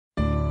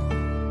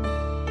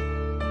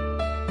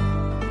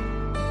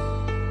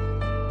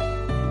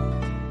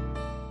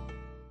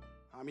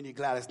be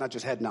glad it's not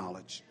just head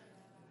knowledge.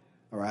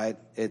 All right?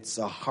 It's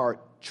a heart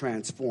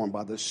transformed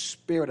by the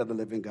Spirit of the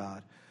living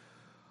God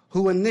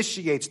who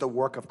initiates the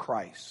work of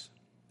Christ.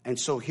 And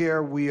so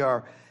here we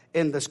are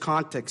in this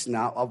context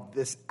now of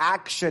this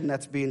action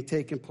that's being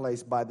taken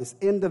place by this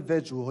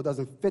individual who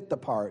doesn't fit the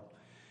part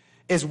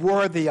is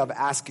worthy of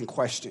asking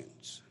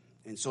questions.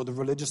 And so the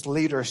religious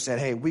leader said,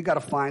 hey, we got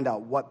to find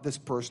out what this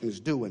person is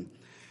doing.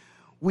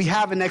 We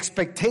have an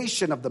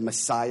expectation of the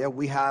Messiah.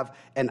 We have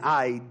an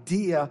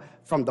idea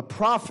from the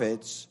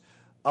prophets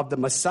of the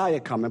Messiah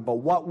coming. But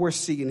what we're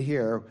seeing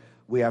here,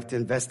 we have to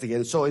investigate.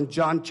 And so in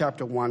John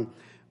chapter 1,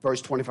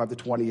 verse 25 to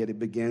 28, it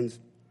begins.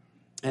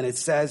 And it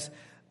says,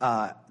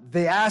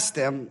 they asked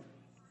him,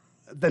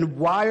 then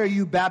why are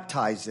you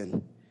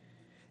baptizing?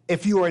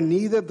 If you are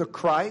neither the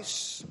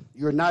Christ,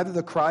 you're neither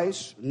the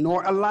Christ,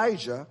 nor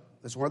Elijah,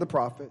 that's one of the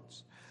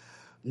prophets,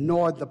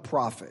 nor the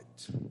prophet.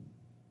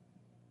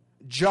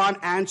 John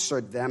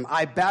answered them,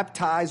 I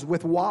baptize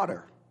with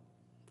water,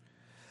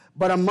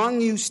 but among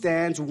you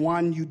stands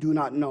one you do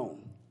not know.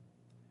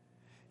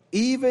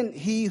 Even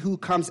he who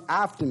comes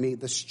after me,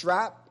 the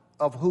strap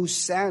of whose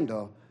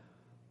sandal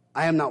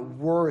I am not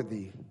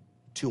worthy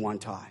to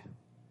untie.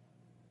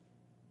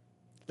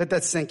 Let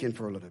that sink in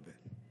for a little bit.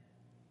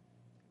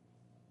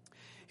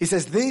 He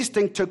says, these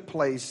things took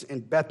place in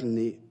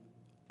Bethany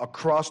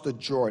across the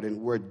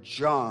Jordan where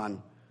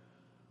John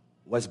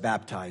was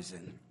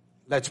baptizing.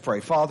 Let's pray.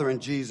 Father, in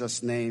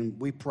Jesus' name,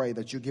 we pray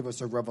that you give us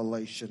a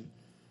revelation.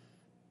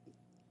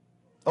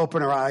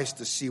 Open our eyes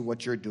to see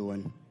what you're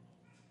doing.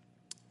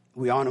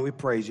 We honor, we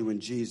praise you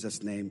in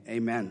Jesus' name.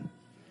 Amen.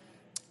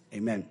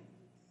 Amen.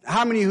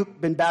 How many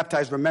who've been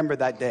baptized remember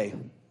that day?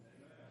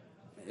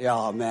 Yeah,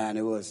 oh man,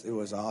 it was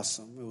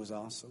awesome. It was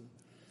awesome.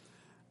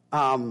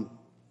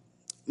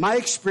 My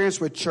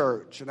experience with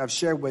church, and I've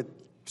shared with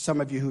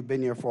some of you who've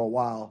been here for a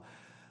while,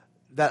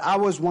 that I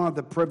was one of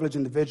the privileged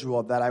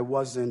individuals that I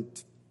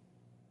wasn't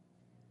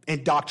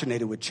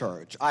indoctrinated with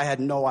church. I had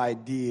no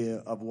idea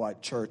of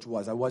what church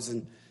was. I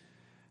wasn't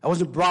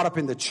brought up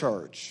in the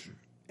church.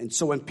 And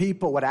so when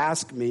people would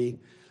ask me,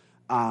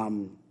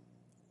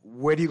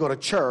 where do you go to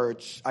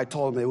church? I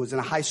told them it was in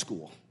a high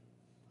school.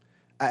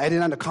 I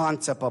didn't have the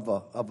concept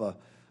of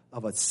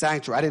a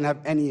sanctuary. I didn't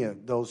have any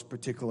of those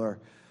particular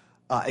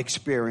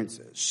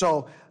experiences.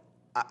 So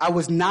I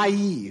was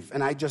naive,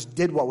 and I just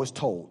did what was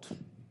told.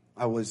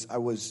 I was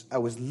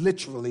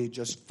literally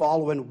just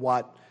following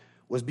what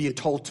was being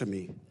told to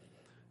me.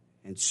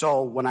 And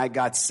so when I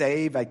got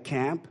saved at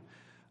camp,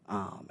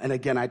 and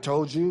again, I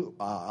told you,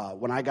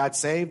 when I got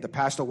saved, the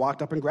pastor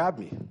walked up and grabbed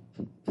me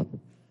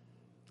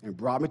and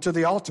brought me to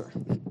the altar.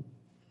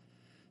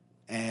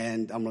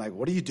 And I'm like,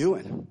 what are you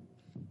doing?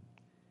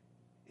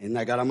 And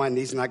I got on my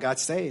knees and I got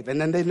saved. And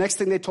then the next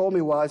thing they told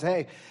me was,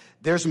 hey,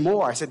 there's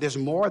more. I said, there's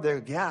more?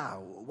 They're, yeah,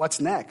 what's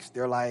next?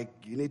 They're like,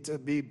 you need to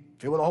be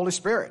filled with the Holy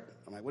Spirit.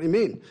 I'm like, what do you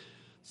mean?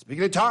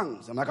 Speaking in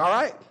tongues. I'm like, all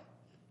right,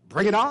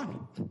 bring it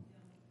on.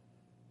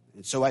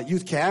 And so at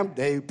youth camp,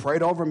 they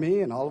prayed over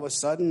me, and all of a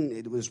sudden,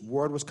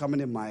 word was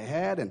coming in my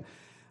head, and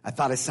I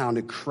thought it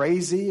sounded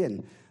crazy,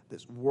 and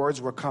these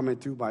words were coming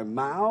through my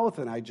mouth,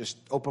 and I just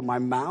opened my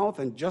mouth,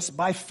 and just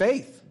by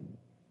faith,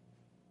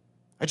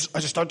 I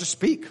just started to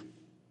speak.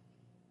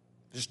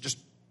 Just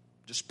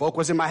spoke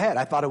what's in my head.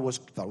 I was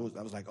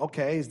like,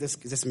 okay, is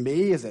this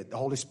me? Is it the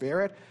Holy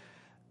Spirit?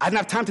 I didn't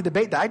have time to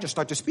debate that. I just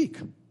started to speak.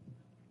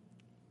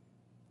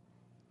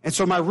 And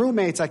so my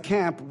roommates at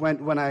camp,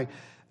 when I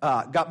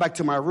got back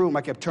to my room,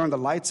 I kept turning the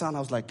lights on. I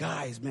was like,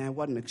 guys, man,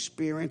 what an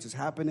experience is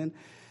happening.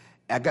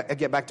 I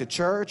get back to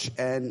church,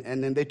 and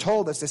then they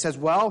told us, they says,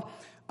 well,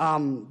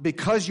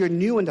 because you're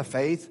new in the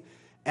faith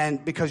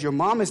and because your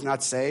mom is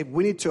not saved,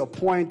 we need to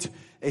appoint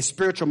a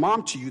spiritual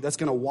mom to you that's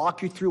going to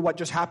walk you through what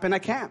just happened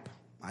at camp.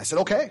 I said,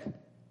 okay.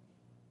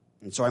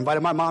 And so I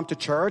invited my mom to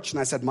church, and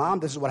I said, Mom,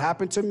 this is what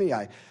happened to me.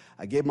 I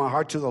gave my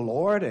heart to the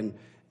Lord, and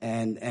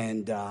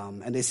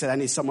they said, I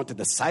need someone to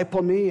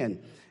disciple me,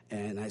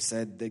 and I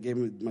said, they gave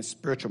me my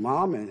spiritual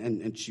mom,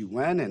 and she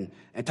went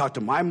and talked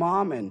to my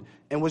mom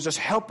and was just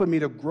helping me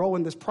to grow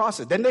in this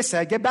process. Then they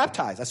said, get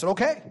baptized. I said,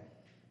 okay.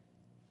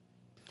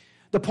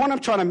 The point I'm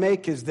trying to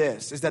make is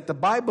this, is that the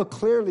Bible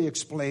clearly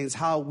explains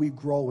how we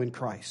grow in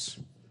Christ.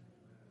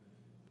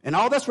 And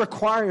all that's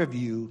required of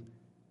you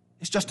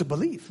is just to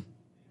believe.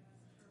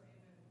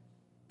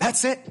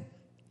 That's it.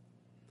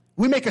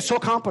 We make it so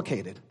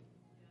complicated.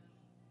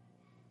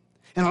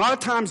 And a lot of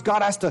times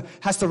God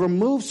has to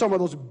remove some of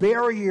those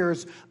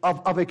barriers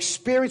of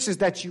experiences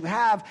that you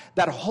have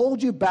that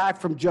hold you back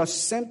from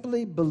just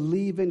simply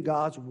believing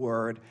God's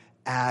word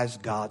as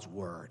God's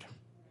word.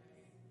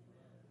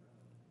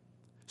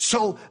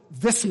 So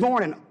this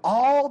morning,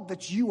 all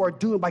that you are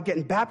doing by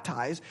getting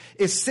baptized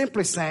is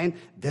simply saying,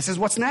 this is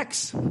what's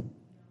next.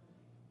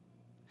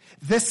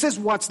 This is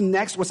what's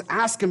next, what's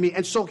asking me.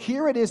 And so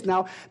here it is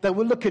now that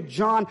we look at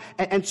John.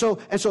 And so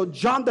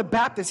John the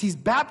Baptist, he's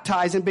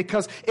baptizing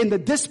because in the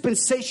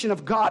dispensation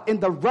of God, in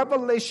the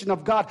revelation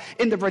of God,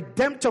 in the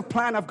redemptive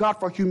plan of God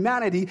for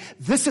humanity,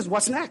 this is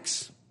what's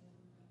next.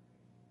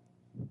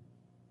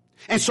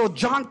 And so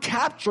John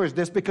captures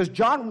this because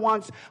John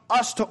wants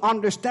us to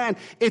understand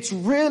it's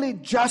really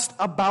just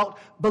about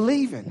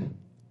believing.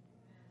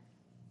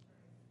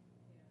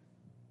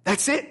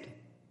 That's it.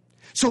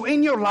 So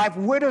in your life,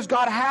 where does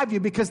God have you?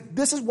 Because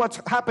this is what's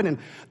happening.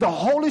 The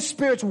Holy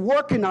Spirit's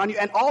working on you,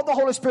 and all the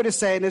Holy Spirit is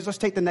saying is just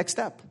take the next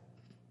step.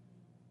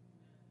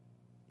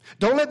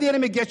 Don't let the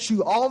enemy get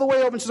you all the way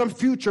over into some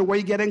future where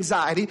you get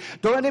anxiety.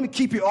 Don't let him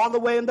keep you all the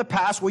way in the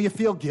past where you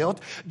feel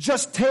guilt.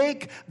 Just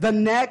take the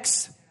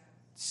next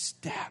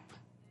step.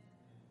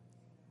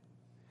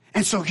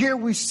 And so here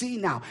we see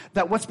now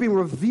that what's being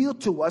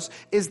revealed to us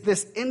is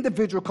this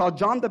individual called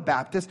John the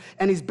Baptist,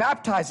 and he's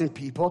baptizing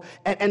people,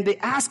 and they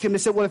ask him, they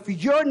said, well, if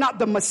you're not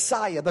the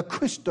Messiah, the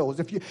Christos,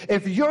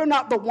 if you're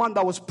not the one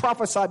that was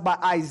prophesied by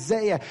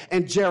Isaiah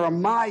and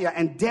Jeremiah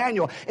and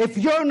Daniel, if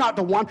you're not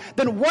the one,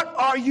 then what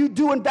are you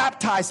doing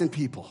baptizing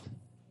people?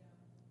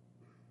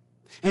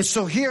 And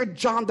so here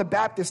John the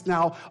Baptist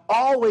now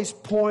always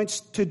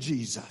points to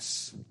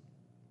Jesus.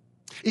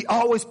 He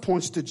always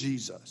points to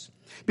Jesus.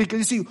 Because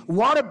you see,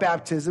 water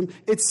baptism,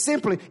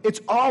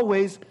 it's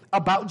always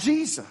about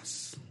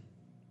Jesus.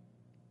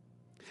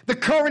 The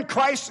current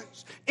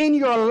crisis in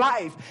your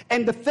life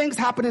and the things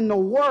happening in the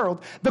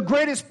world, the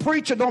greatest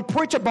preacher don't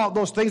preach about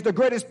those things. The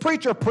greatest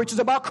preacher preaches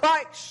about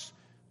Christ.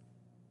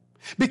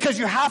 Because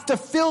you have to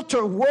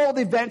filter world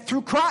event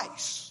through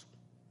Christ.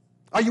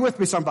 Are you with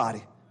me,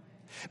 somebody?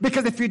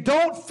 Because if you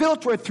don't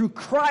filter it through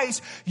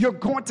Christ, you're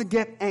going to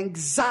get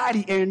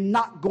anxiety and you're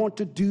not going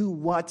to do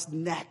what's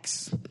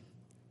next.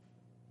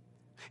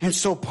 And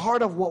so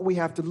part of what we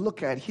have to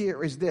look at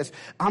here is this.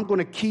 I'm going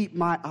to keep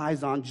my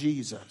eyes on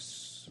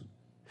Jesus.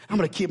 I'm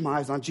going to keep my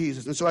eyes on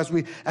Jesus. And so as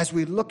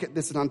we look at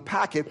this and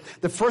unpack it,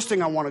 the first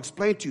thing I want to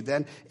explain to you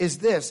then is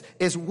this,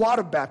 is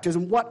water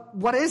baptism.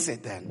 What is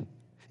it then?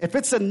 If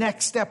it's the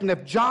next step, and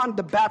if John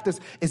the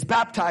Baptist is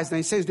baptized, and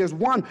he says there's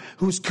one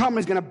who's coming,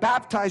 is going to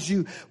baptize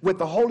you with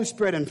the Holy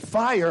Spirit and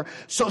fire.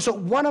 So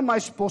what am I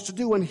supposed to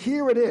do? And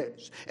here it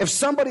is. If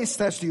somebody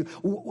says to you,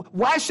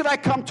 why should I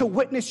come to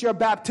witness your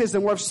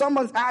baptism? Or if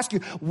someone asks you,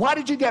 why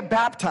did you get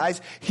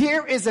baptized?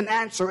 Here is an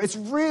answer. It's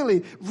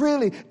really,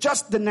 really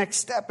just the next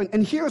step.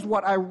 And here's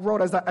what I wrote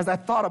as I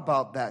thought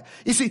about that.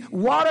 You see,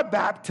 water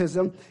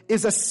baptism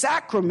is a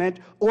sacrament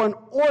or an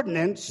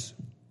ordinance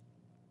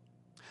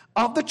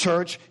of the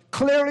church,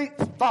 clearly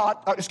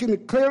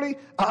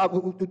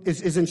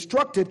is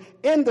instructed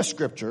in the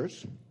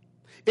scriptures.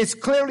 It's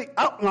clearly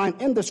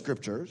outlined in the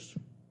scriptures,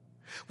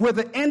 where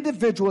the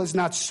individual is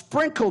not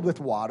sprinkled with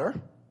water,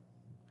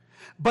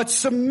 but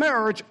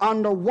submerged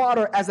under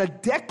water as a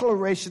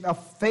declaration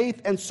of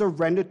faith and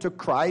surrender to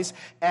Christ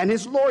and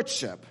his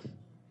lordship.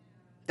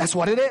 That's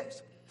what it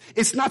is.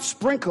 It's not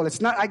sprinkled.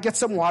 It's not I get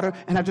some water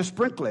and I just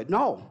sprinkle it.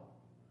 No,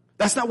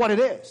 that's not what it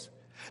is.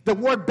 The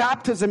word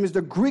baptism is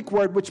the Greek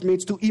word which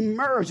means to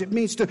immerse. It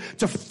means to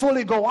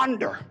fully go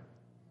under.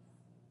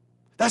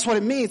 That's what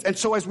it means. And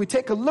so as we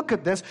take a look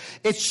at this,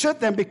 it should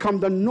then become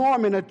the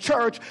norm in a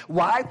church.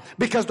 Why?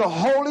 Because the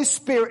Holy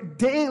Spirit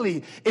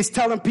daily is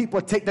telling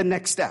people to take the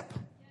next step.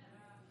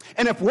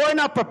 And if we're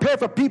not prepared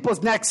for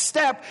people's next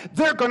step,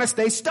 they're going to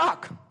stay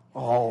stuck.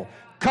 Oh,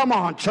 come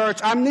on, church.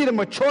 I need a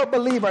mature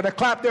believer to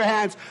clap their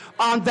hands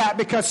on that,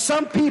 because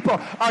some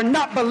people are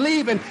not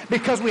believing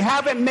because we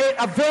haven't made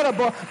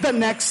available the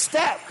next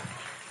step.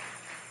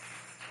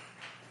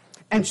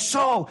 And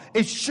so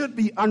it should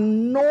be a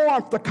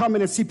norm to come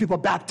in and see people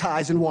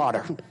baptized in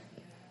water.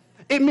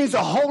 It means the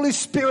Holy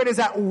Spirit is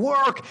at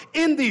work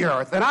in the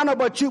earth. And I don't know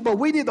about you, but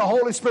we need the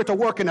Holy Spirit to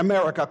work in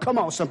America. Come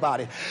on,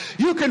 somebody.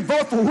 You can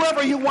vote for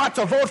whoever you want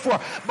to vote for,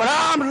 but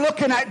I'm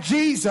looking at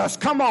Jesus.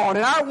 Come on.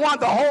 And I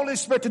want the Holy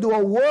Spirit to do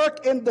a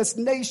work in this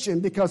nation,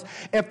 because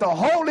if the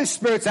Holy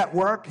Spirit's at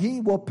work, he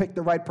will pick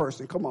the right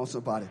person. Come on,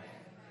 somebody.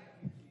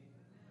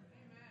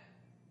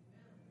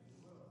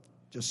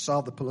 Just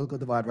solve the political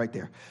divide right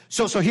there.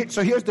 So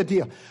here's the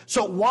deal.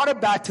 So water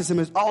baptism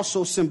is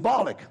also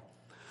symbolic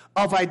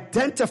of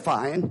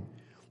identifying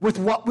with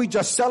what we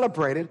just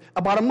celebrated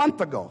about a month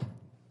ago,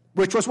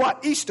 which was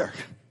what? Easter.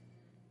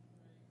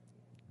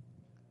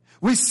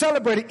 We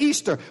celebrated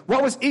Easter.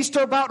 What was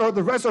Easter about, or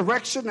the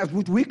resurrection as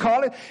we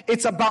call it?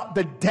 It's about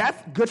the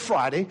death, Good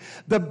Friday,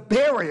 the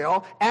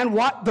burial, and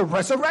what? The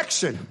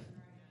resurrection.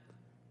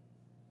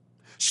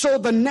 So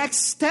the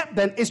next step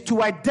then is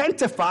to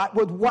identify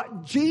with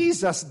what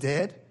Jesus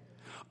did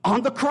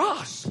on the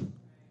cross.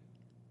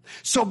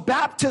 So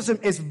baptism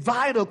is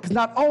vital, because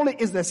not only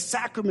is the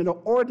sacrament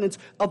or ordinance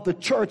of the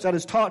church that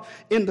is taught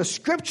in the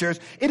scriptures,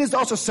 it is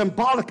also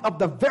symbolic of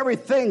the very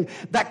thing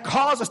that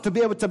caused us to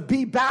be able to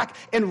be back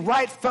in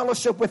right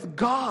fellowship with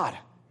God.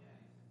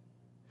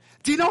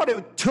 Do you know what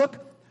it took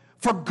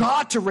for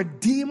God to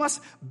redeem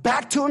us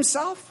back to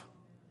himself?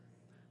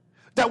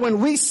 That when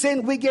we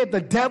sinned, we gave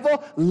the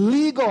devil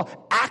legal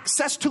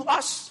access to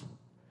us.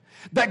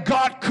 That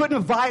God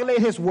couldn't violate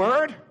his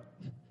word.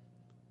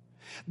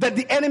 That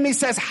the enemy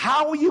says,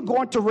 how are you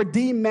going to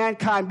redeem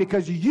mankind?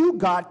 Because you,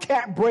 God,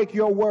 can't break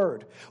your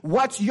word.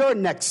 What's your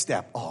next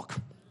step?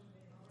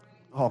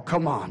 Oh,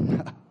 come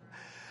on.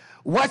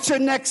 What's your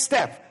next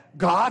step?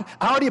 God.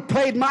 I already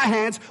played my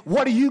hands.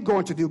 What are you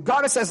going to do?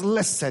 God says,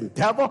 listen,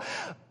 devil,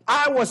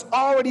 I was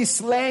already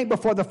slain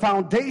before the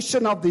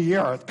foundation of the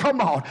earth.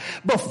 Come on.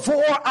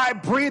 Before I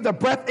breathed the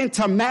breath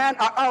into man,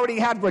 I already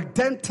had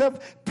redemptive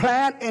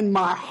plan in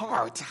my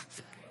heart.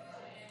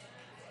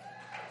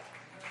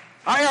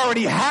 I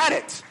already had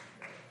it.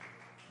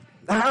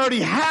 I already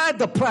had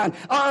the plan.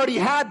 I already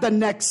had the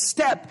next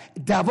step,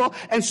 devil.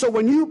 And so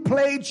when you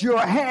played your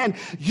hand,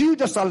 you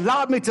just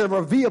allowed me to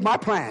reveal my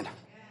plan.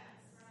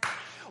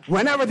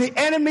 Whenever the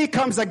enemy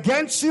comes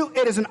against you,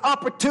 it is an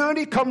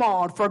opportunity, come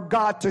on, for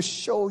God to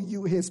show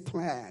you his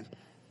plan.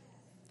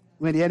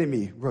 When the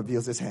enemy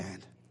reveals his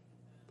hand.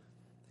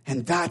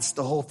 And that's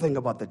the whole thing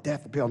about the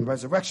death, burial, and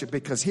resurrection,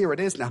 because here it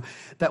is now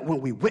that when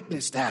we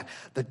witness that,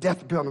 the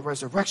death, burial, and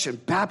resurrection,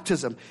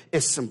 baptism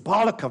is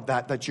symbolic of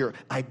that you're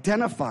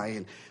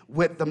identifying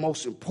with the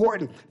most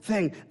important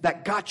thing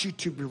that got you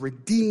to be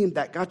redeemed,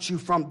 that got you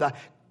from the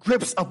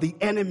grips of the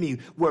enemy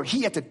where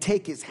he had to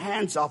take his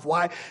hands off.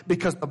 Why?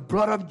 Because the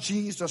blood of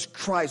Jesus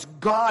Christ,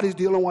 God is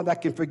the only one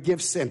that can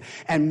forgive sin,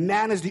 and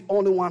man is the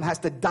only one that has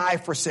to die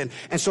for sin.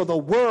 And so the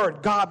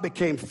word, God,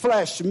 became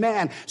flesh,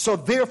 man. So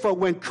therefore,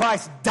 when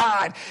Christ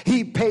died,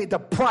 he paid the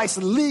price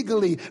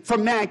legally for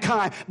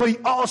mankind, but he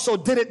also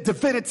did it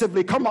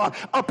definitively, come on,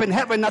 up in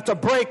heaven, not to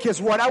break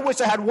his word. I wish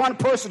I had one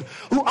person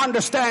who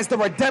understands the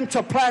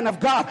redemptive plan of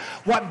God,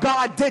 what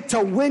God did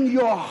to win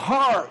your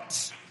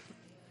heart.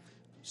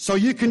 So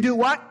you can do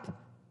what?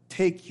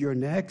 Take your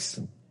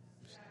next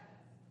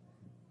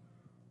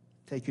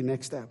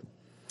step.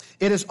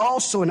 It is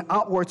also an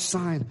outward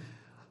sign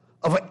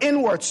of an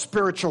inward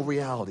spiritual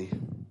reality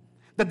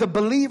that the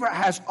believer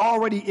has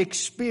already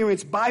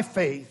experienced by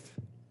faith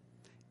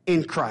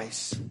in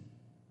Christ.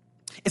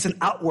 It's an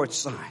outward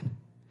sign.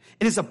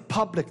 It is a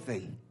public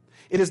thing.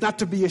 It is not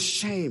to be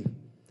ashamed.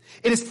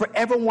 It is for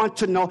everyone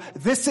to know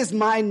this is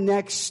my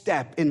next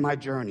step in my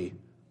journey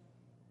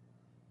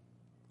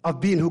of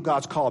being who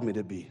God's called me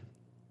to be.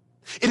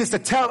 It is to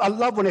tell a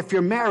loved one, if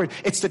you're married,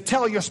 it's to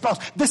tell your spouse,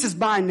 this is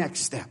my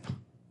next step.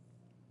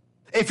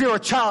 If you're a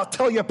child,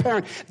 tell your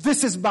parent,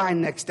 this is my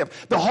next step.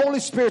 The Holy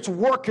Spirit's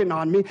working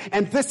on me,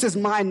 and this is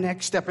my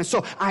next step. And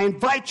so I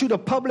invite you to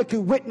publicly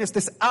witness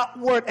this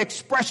outward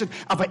expression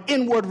of an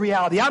inward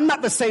reality. I'm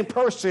not the same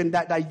person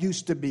that I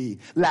used to be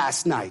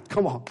last night.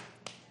 Come on.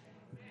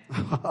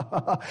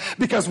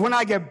 Because when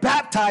I get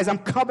baptized, I'm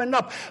coming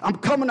up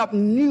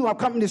new. I'm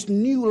coming this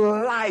new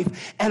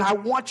life. And I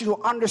want you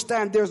to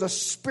understand there's a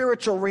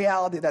spiritual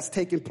reality that's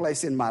taking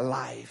place in my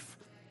life.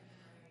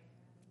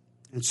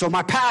 And so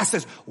my past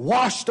is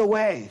washed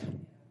away.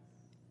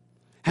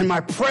 And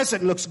my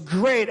present looks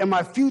great, and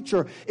my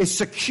future is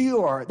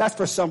secure. That's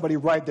for somebody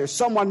right there.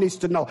 Someone needs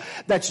to know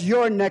that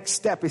your next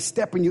step is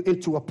stepping you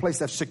into a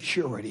place of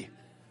security.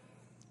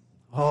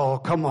 Oh,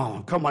 come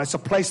on. It's a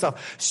place of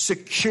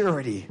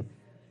security.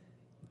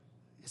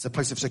 It's a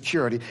place of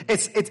security.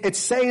 It's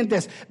saying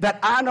this, that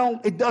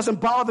it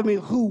doesn't bother me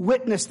who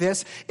witnessed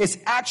this. It's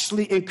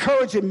actually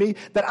encouraging me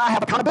that I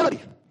have accountability.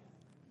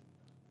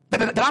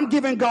 That I'm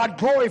giving God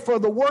glory for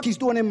the work he's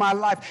doing in my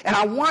life. And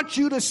I want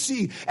you to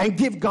see and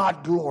give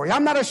God glory.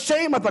 I'm not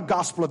ashamed of the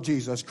gospel of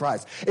Jesus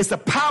Christ. It's the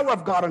power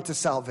of God unto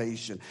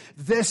salvation.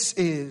 This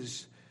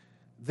is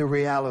the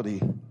reality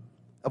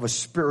of a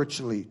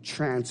spiritually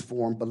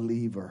transformed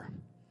believer.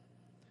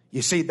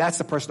 You see, that's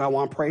the person I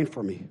want praying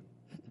for me.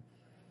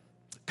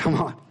 Come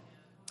on.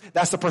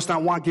 That's the person I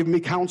want giving me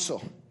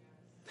counsel.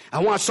 I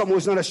want someone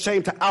who's not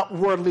ashamed to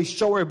outwardly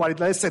show everybody,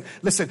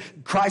 listen,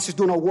 Christ is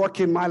doing a work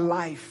in my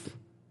life.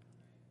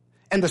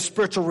 And the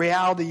spiritual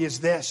reality is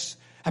this.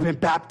 I've been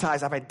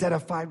baptized. I've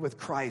identified with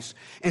Christ.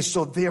 And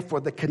so therefore,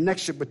 the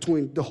connection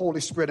between the Holy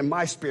Spirit and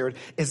my spirit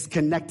is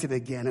connected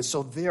again. And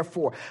so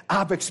therefore,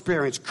 I've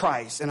experienced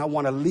Christ, and I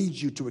want to lead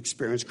you to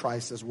experience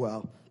Christ as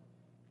well.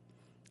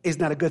 Isn't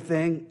that a good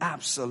thing?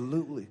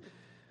 Absolutely.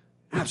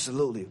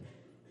 Absolutely.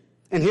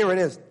 And here it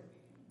is.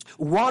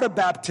 Water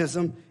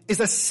baptism is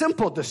a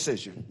simple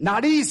decision.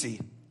 Not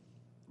easy,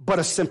 but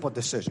a simple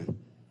decision.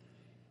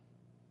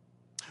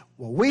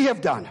 What we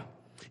have done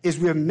is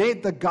we have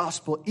made the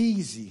gospel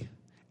easy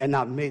and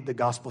not made the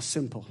gospel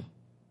simple.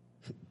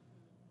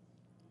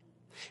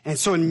 And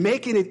so in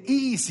making it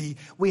easy,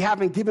 we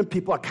haven't given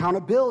people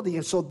accountability,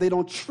 and so they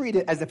don't treat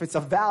it as if it's a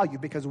value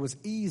because it was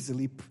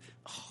easily.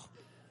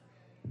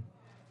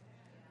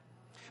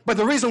 But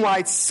the reason why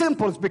it's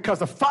simple is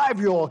because a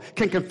 5-year-old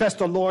can confess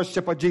the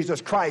lordship of Jesus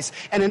Christ.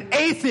 And an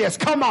atheist,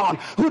 come on,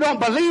 who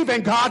don't believe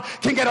in God,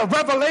 can get a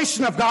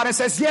revelation of God and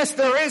says, yes,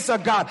 there is a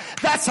God.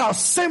 That's how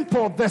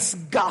simple this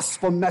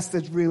gospel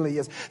message really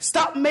is.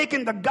 Stop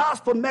making the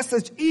gospel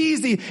message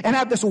easy and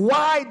have this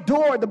wide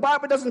door. The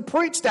Bible doesn't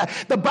preach that.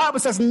 The Bible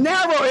says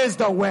narrow is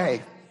the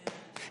way.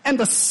 And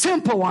the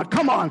simple one,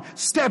 come on,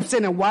 steps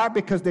in. And why?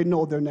 Because they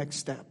know their next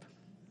step.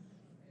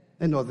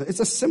 They know that it's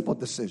a simple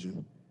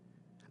decision.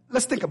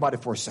 Let's think about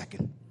it for a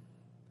second.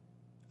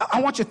 I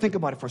want you to think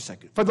about it for a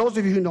second. For those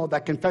of you who know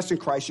that confessing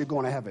Christ, you're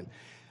going to heaven.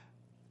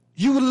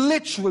 You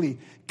literally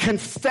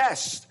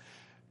confessed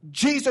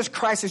Jesus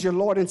Christ is your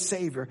Lord and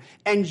Savior,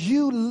 and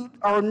you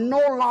are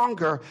no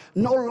longer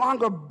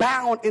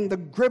bound in the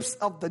grips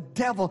of the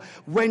devil,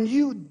 when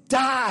you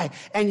die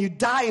and you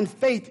die in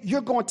faith,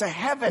 you're going to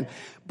heaven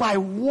by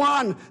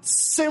one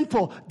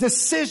simple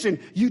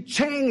decision. You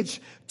change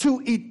to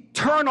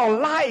eternal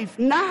life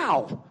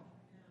now.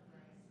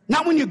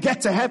 Not when you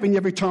get to heaven, you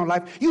have eternal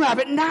life. You have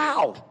it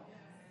now.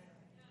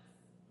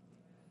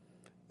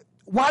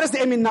 Why does the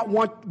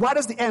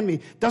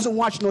enemy doesn't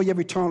want you to know you have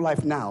eternal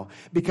life now?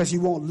 Because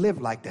you won't live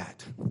like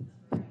that.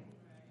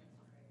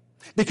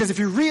 Because if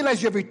you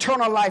realize you have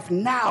eternal life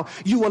now,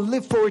 you will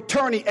live for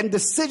eternity, and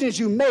decisions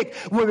you make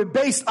will be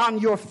based on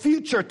your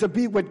future to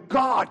be with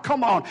God.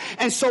 Come on.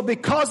 And so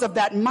because of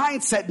that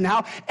mindset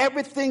now,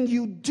 everything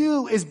you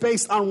do is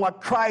based on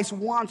what Christ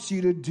wants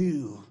you to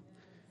do.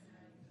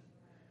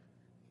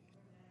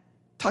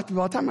 Talk to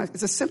you all the time.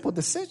 It's a simple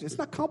decision. It's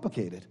not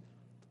complicated.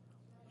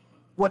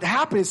 What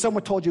happened is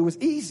someone told you it was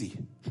easy.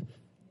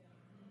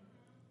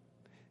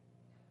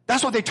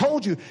 That's what they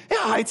told you.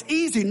 Yeah, it's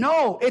easy.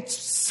 No, it's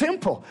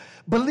simple.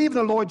 Believe in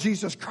the Lord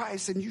Jesus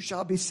Christ and you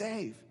shall be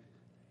saved.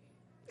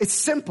 It's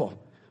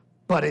simple,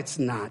 but it's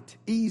not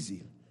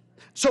easy.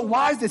 So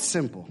why is it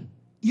simple?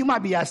 You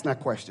might be asking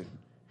that question.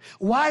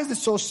 Why is it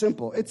so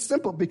simple? It's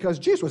simple because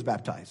Jesus was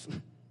baptized.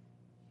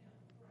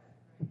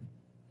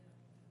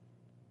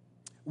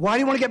 Why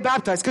do you want to get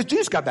baptized? Because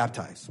Jesus got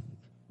baptized.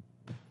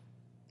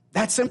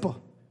 That's simple.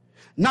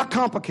 Not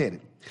complicated.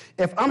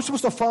 If I'm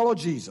supposed to follow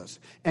Jesus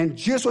and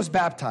Jesus was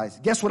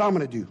baptized, guess what I'm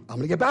going to do? I'm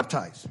going to get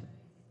baptized.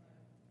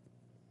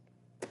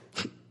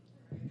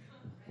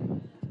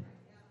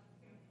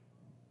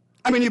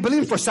 I mean, you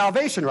believe for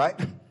salvation, right?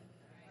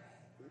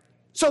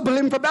 So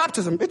believe for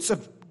baptism. It's a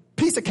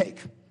piece of cake.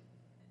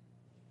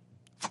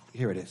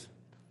 Here it is.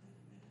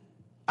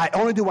 I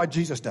only do what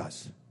Jesus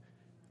does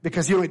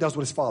because he only does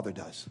what his Father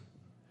does.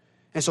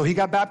 And so he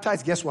got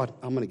baptized. Guess what?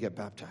 I'm going to get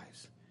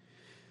baptized.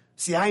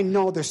 See, I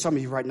know there's some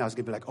of you right now is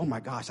going to be like, oh my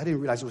gosh, I didn't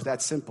realize it was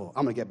that simple.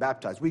 I'm going to get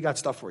baptized. We got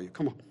stuff for you.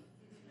 Come on.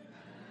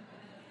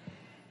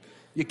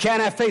 You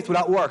can't have faith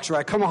without works,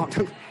 right? Come on.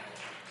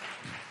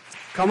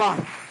 Come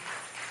on.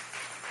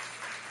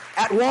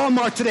 At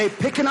Walmart today,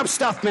 picking up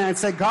stuff, man.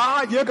 Say,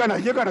 God, you're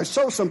gonna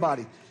show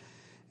somebody.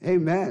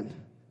 Amen.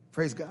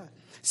 Praise God.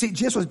 See,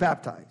 Jesus was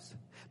baptized.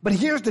 But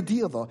here's the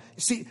deal, though.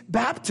 See,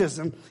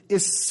 baptism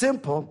is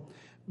simple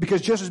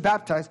because Jesus was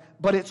baptized,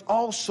 but it's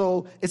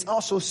also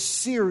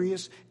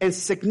serious and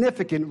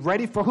significant.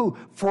 Ready for who?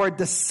 For a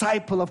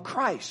disciple of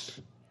Christ.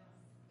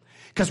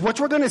 Because what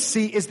we're going to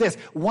see is this.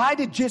 Why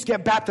did Jesus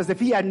get baptized? If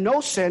he had no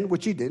sin,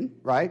 which he didn't,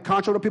 right?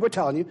 Contrary to what people are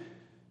telling you.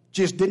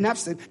 Jesus didn't have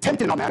sin.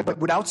 Tempted, no matter, but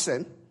without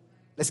sin.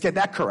 Let's get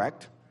that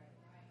correct.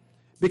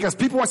 Because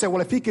people want to say,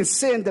 well, if he can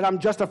sin, then I'm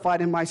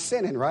justified in my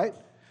sinning, right?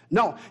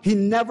 No, he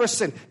never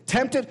sinned.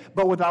 Tempted,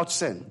 but without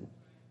sin.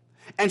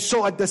 And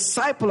so a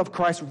disciple of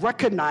Christ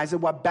recognizes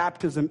what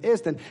baptism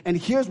is then. And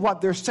here's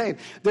what they're saying.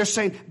 They're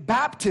saying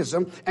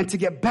baptism, and to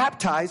get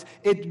baptized,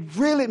 it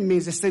really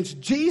means that since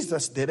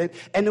Jesus did it,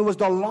 and it was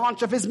the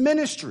launch of his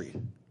ministry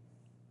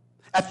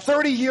at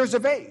 30 years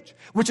of age,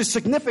 which is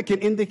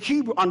significant in the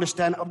Hebrew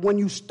understanding of when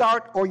you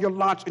start or you're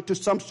launched into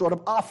some sort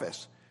of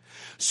office.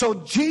 So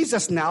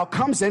Jesus now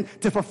comes in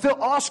to fulfill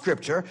all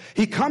scripture.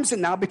 He comes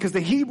in now because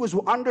the Hebrews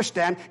will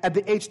understand at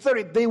the age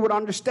 30, they would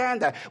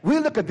understand that. We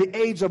look at the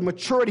age of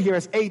maturity here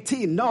as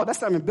 18. No,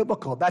 that's not even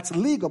biblical. That's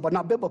legal, but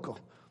not biblical.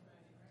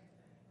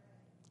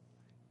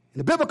 In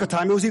the biblical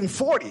time, it was even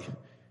 40.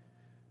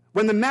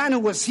 When the man who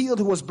was healed,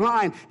 who was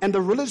blind, and the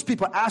religious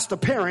people asked the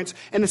parents,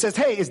 and it says,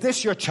 hey, is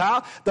this your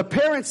child? The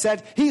parents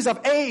said, he's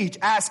of age.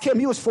 Ask him.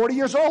 He was 40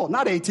 years old,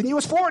 not 18. He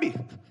was 40.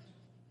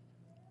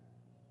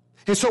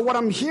 And so what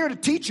I'm here to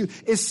teach you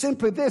is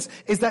simply this,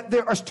 is that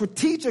there are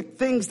strategic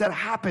things that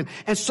happen.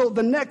 And so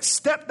the next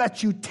step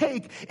that you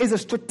take is a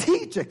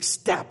strategic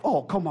step.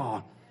 Oh, come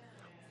on.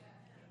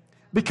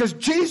 Because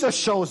Jesus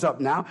shows up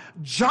now.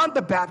 John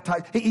the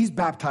Baptist, he's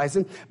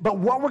baptizing. But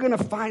what we're going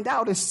to find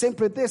out is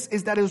simply this,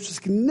 is that it was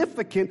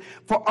significant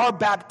for our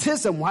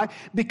baptism. Why?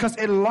 Because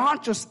it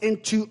launches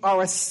into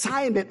our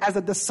assignment as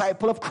a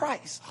disciple of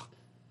Christ.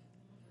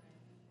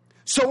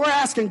 So we're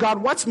asking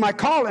God, what's my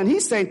calling?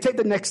 He's saying, take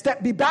the next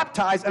step, be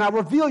baptized, and I'll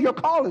reveal your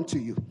calling to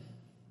you.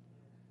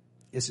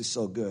 This is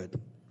so good.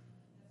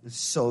 It's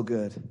so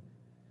good.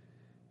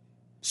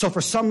 So for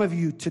some of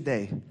you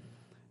today,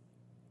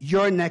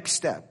 your next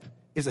step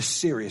is a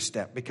serious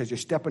step because you're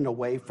stepping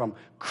away from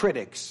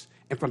critics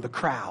and from the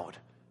crowd.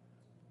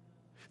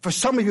 For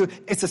some of you,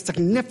 it's a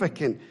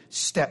significant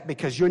step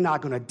because you're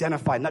not going to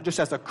identify, not just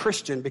as a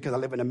Christian because I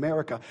live in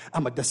America,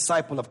 I'm a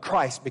disciple of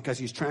Christ because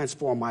he's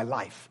transformed my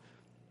life.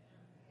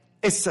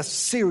 It's a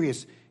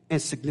serious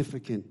and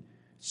significant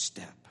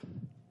step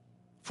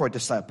for a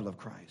disciple of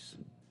Christ.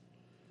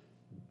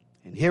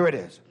 And here it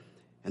is.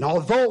 And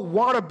although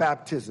water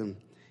baptism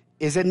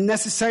isn't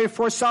necessary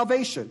for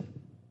salvation,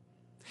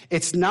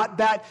 it's not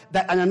that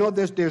and I know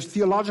there's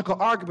theological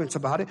arguments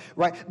about it,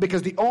 right?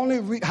 Because the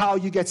only how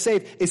you get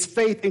saved is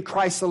faith in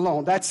Christ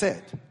alone. That's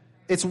it.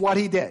 It's what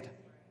he did.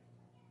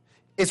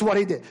 It's what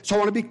he did. So I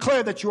want to be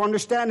clear that you're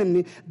understanding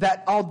me,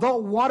 that although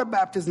water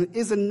baptism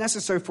isn't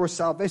necessary for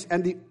salvation,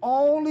 and the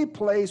only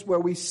place where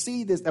we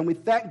see this, and we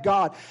thank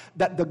God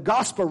that the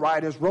gospel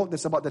writers wrote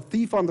this about the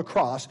thief on the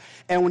cross,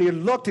 and when he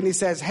looked and he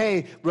says,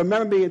 hey,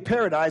 remember me in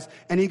paradise,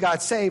 and he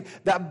got saved,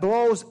 that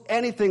blows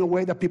anything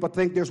away that people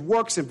think there's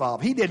works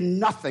involved. He did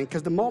nothing,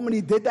 because the moment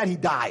he did that, he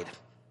died.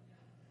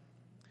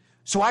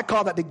 So I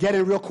call that the get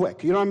in real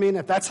quick. You know what I mean?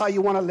 If that's how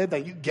you want to live,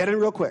 then you get in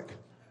real quick.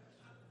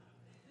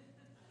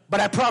 But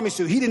I promise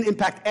you, he didn't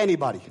impact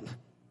anybody.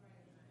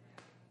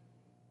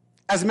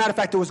 As a matter of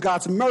fact, it was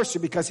God's mercy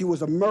because he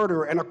was a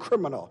murderer and a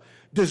criminal,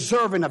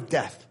 deserving of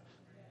death.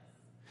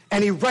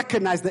 And he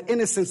recognized the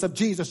innocence of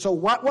Jesus. So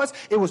what was?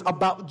 It was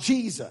about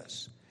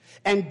Jesus.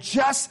 And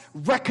just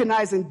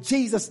recognizing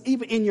Jesus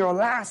even in your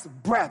last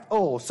breath.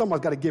 Oh,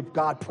 someone's got to give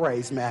God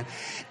praise, man.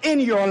 In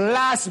your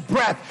last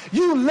breath,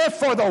 you live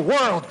for the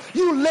world.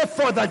 You live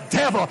for the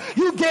devil.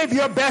 You gave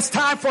your best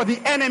time for the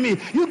enemy.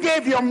 You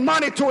gave your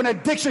money to an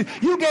addiction.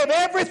 You gave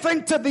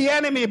everything to the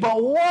enemy. But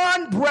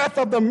one breath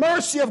of the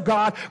mercy of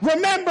God,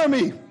 remember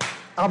me.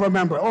 I'll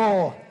remember.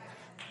 Oh,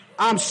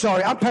 I'm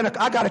sorry. I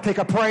got to take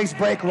a praise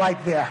break right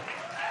there.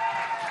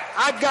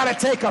 I got to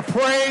take a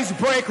praise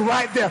break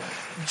right there.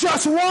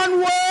 Just one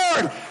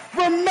word.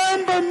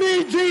 Remember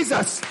me,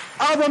 Jesus.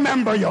 I'll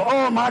remember you.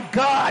 Oh, my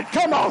God.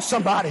 Come on,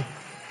 somebody.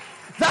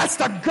 That's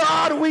the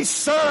God we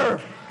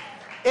serve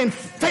in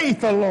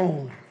faith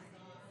alone.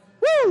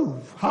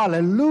 Woo!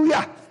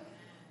 Hallelujah.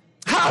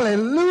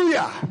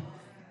 Hallelujah.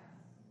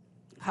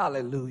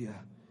 Hallelujah.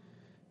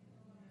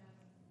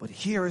 But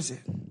here is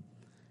it.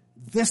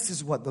 This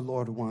is what the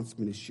Lord wants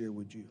me to share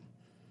with you.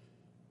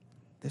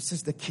 This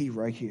is the key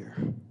right here.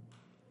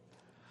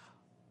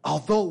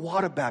 Although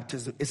water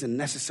baptism isn't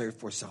necessary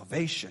for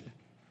salvation,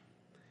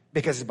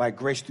 because it's by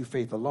grace through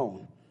faith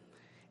alone,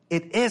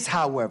 it is,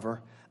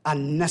 however, a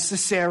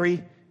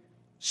necessary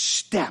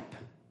step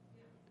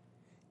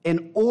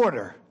in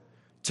order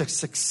to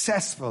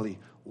successfully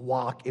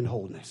walk in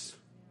wholeness.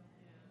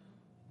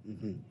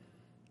 We're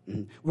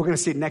going to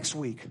see next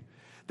week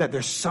that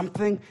there's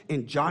something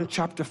in John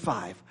chapter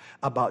 5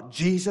 about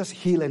Jesus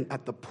healing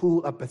at the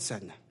pool of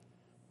Bethesda.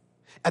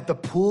 At the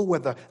pool where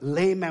the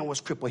lame man was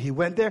crippled. He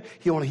went there,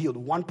 he only healed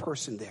one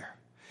person there.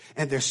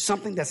 And there's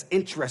something that's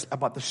interesting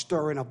about the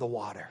stirring of the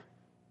water.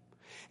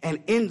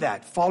 And in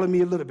that, follow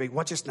me a little bit,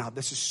 watch this now.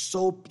 This is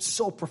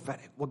so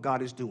prophetic, what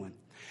God is doing.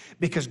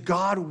 Because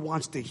God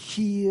wants to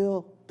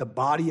heal the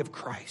body of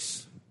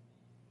Christ.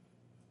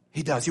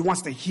 He does. He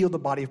wants to heal the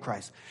body of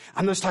Christ.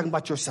 I'm not just talking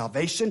about your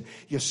salvation,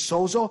 your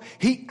sozo.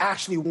 He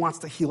actually wants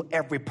to heal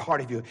every part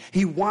of you.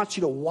 He wants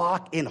you to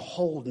walk in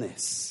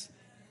wholeness.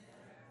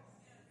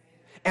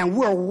 And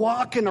we're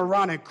walking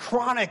around in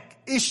chronic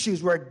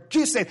issues where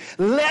Jesus said,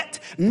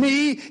 let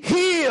me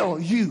heal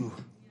you.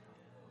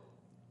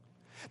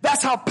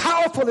 That's how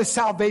powerful His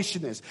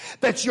salvation is.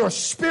 That your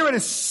spirit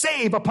is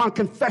saved upon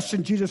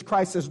confession, Jesus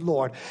Christ is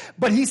Lord.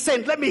 But He's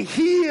saying, let me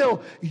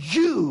heal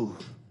you.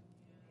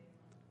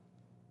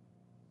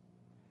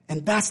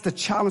 And that's the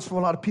challenge for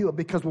a lot of people,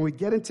 because when we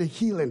get into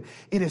healing,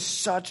 it is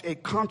such a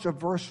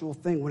controversial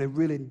thing when it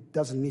really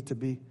doesn't need to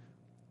be.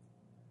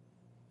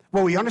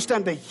 When we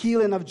understand the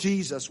healing of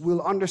Jesus,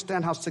 we'll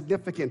understand how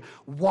significant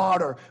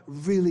water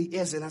really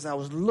is. And as I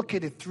was looking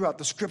at it throughout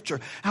the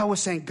scripture, I was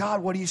saying,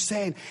 God, what are you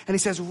saying? And He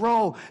says,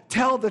 Ro,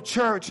 tell the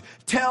church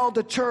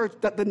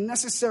that the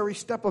necessary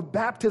step of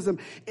baptism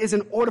is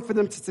in order for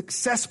them to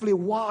successfully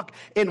walk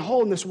in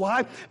wholeness.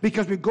 Why?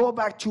 Because we go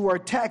back to our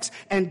text,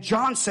 and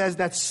John says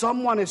that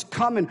someone is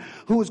coming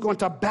who is going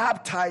to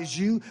baptize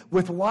you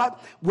with what?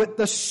 With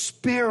the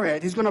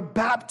Spirit. He's going to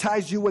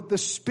baptize you with the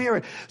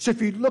Spirit. So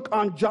if you look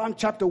on John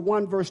chapter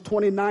 1, verse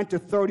 29 to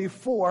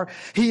 34,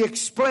 he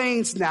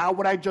explains now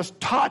what I just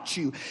taught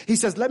you. He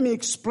says, let me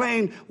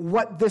explain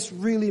what this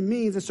really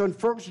means. And so in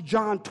 1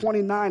 John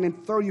 29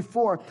 and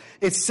 34,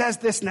 it says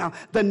this now.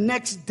 The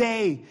next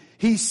day,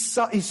 he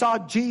saw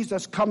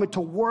Jesus coming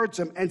towards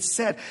him and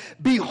said,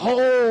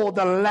 behold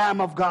the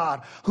Lamb of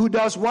God, who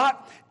does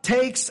what?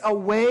 Takes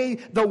away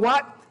the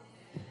what?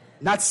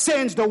 Not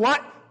sins, the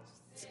what?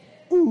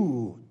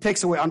 Ooh,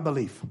 takes away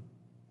unbelief.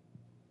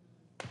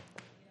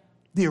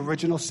 The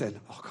original sin.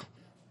 Oh.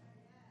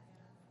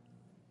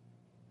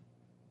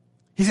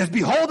 He says,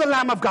 behold the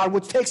Lamb of God,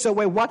 which takes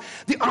away what?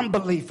 The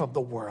unbelief of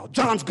the world.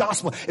 John's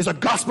gospel is a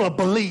gospel of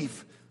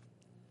belief.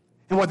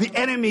 And what the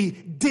enemy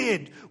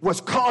did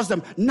was cause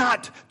them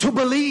not to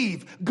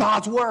believe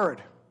God's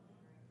word.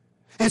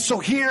 And so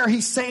here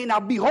he's saying, now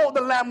behold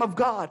the Lamb of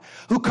God,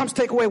 who comes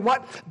to take away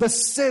what? The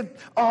sin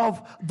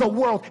of the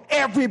world.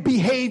 Every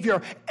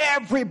behavior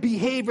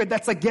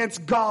that's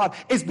against God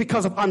is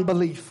because of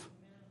unbelief.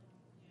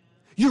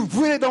 You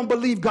really don't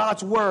believe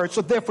God's word,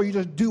 so therefore you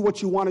just do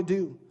what you want to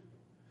do.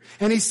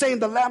 And he's saying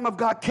the Lamb of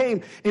God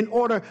came in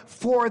order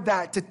for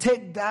that, to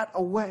take that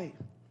away.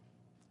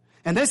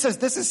 And this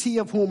is he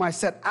of whom I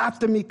said,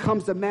 after me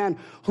comes the man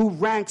who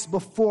ranks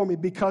before me,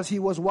 because he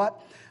was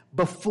what?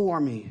 Before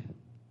me.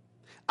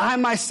 I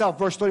myself,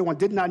 verse 31,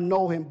 did not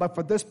know him, but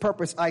for this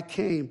purpose I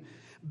came,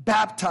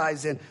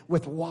 baptizing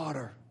with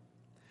water.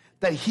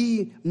 that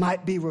he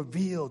might be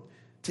revealed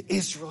to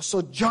Israel.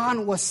 So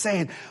John was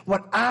saying,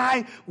 what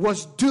I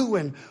was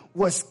doing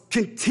was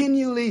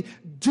continually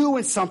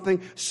doing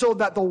something so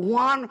that the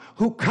one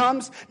who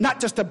comes, not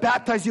just to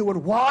baptize you with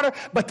water,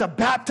 but to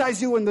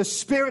baptize you in the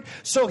Spirit,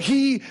 so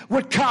he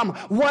would come.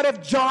 What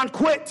if John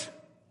quit?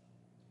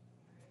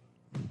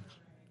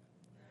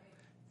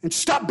 And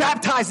stop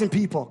baptizing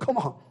people? Come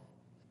on.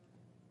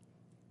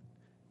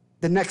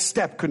 The next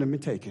step couldn't have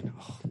been taken.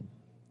 Oh.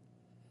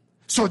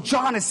 So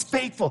John is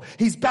faithful.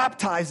 He's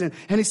baptizing,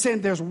 and he's saying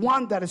there's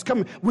one that is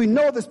coming. We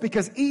know this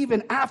because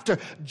even after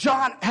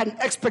John had an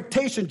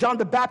expectation, John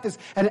the Baptist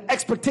had an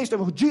expectation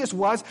of who Jesus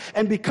was,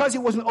 and because he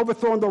wasn't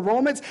overthrowing the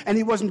Romans and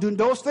he wasn't doing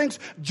those things,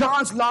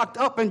 John's locked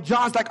up, and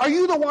John's like, are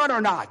you the one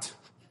or not?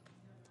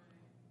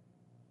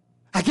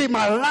 I gave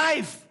my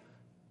life.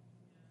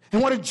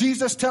 And what did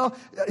Jesus tell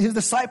his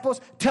disciples?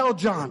 Tell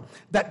John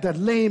that the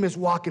lame is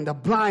walking, the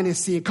blind is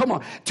seeing. Come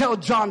on, tell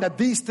John that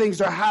these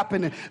things are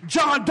happening.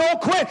 John, don't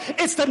quit.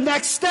 It's the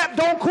next step.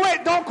 Don't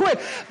quit. Don't quit.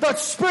 The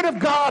Spirit of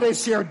God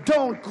is here.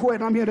 Don't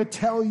quit. I'm here to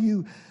tell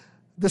you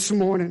this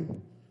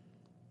morning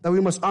that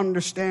we must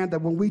understand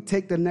that when we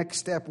take the next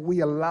step, we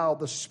allow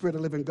the Spirit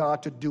of living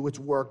God to do its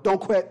work. Don't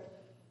quit.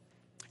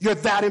 You're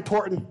that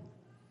important.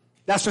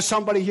 That's for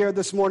somebody here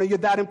this morning. You're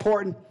that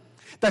important.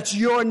 That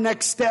your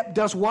next step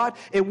does what?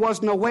 It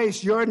was no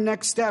waste. Your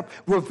next step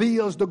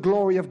reveals the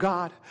glory of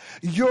God.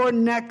 Your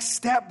next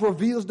step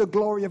reveals the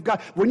glory of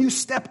God. When you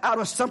step out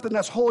of something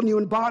that's holding you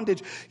in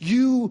bondage,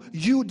 you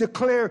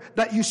declare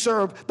that you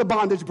serve the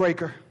bondage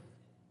breaker.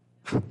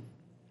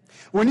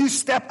 When you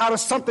step out of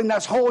something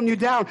that's holding you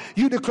down,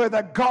 you declare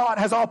that God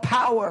has all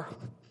power.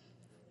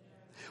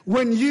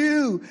 When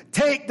you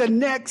take the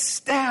next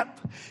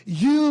step,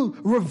 you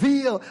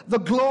reveal the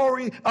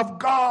glory of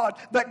God,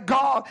 that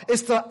God is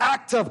still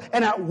active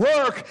and at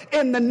work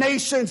in the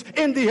nations,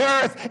 in the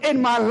earth,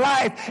 in my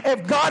life.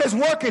 If God is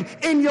working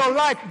in your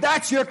life,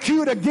 that's your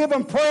cue to give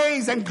him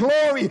praise and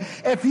glory.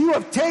 If you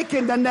have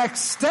taken the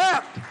next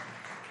step,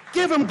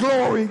 give him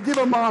glory, give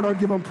him honor,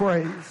 give him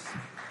praise.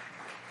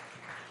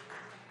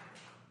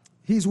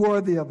 He's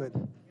worthy of it.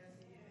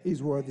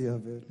 He's worthy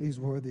of it. He's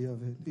worthy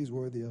of it. He's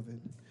worthy of it.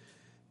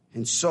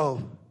 And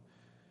so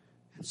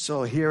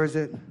here is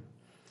it.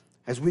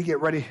 As we get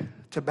ready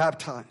to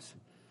baptize,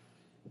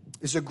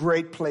 it's a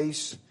great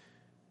place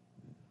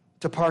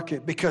to park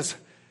it because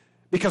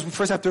we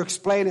first have to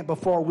explain it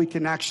before we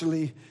can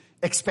actually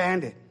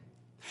expand it.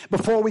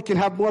 Before we can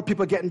have more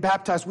people getting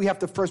baptized, we have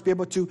to first be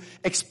able to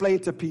explain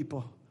to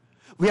people.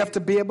 We have to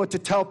be able to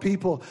tell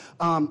people,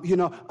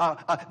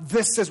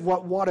 this is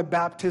what water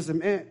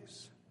baptism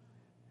is.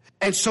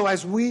 And so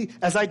as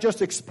I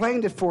just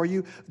explained it for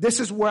you, this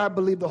is where I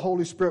believe the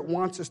Holy Spirit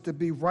wants us to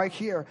be right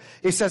here.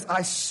 It says,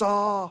 I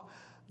saw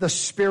the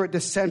Spirit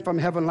descend from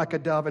heaven like a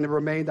dove, and it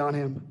remained on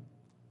him.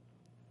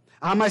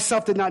 I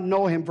myself did not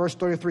know him, verse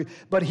 33,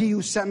 but he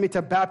who sent me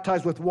to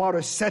baptize with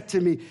water said to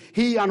me,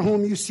 he on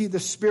whom you see the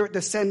Spirit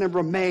descend and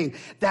remain,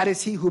 that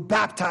is he who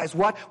baptized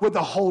what? With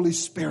the Holy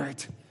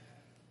Spirit.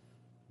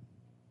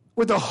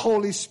 With the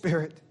Holy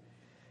Spirit.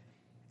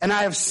 And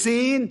I have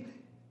seen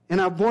and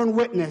I've borne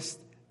witness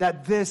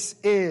that this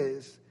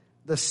is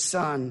the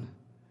Son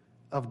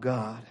of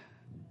God.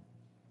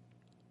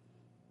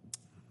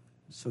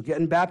 So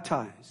getting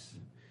baptized,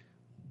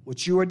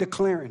 what you are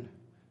declaring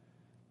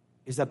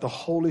is that the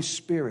Holy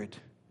Spirit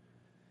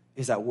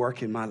is at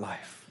work in my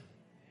life.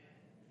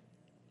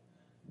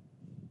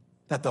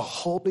 That the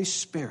Holy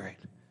Spirit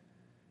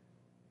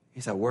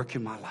is at work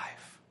in my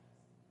life.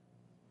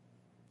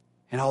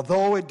 And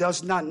although it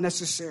does not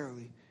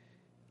necessarily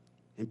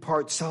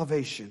impart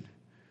salvation,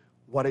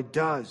 what it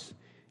does,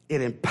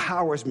 it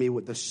empowers me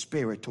with the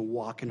Spirit to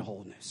walk in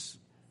wholeness.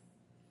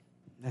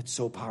 That's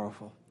so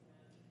powerful.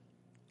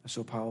 That's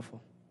so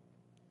powerful.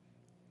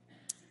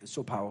 It's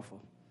so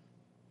powerful.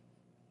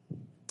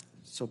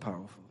 So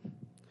powerful.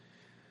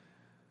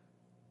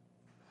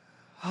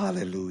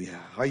 Hallelujah.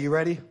 Are you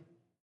ready?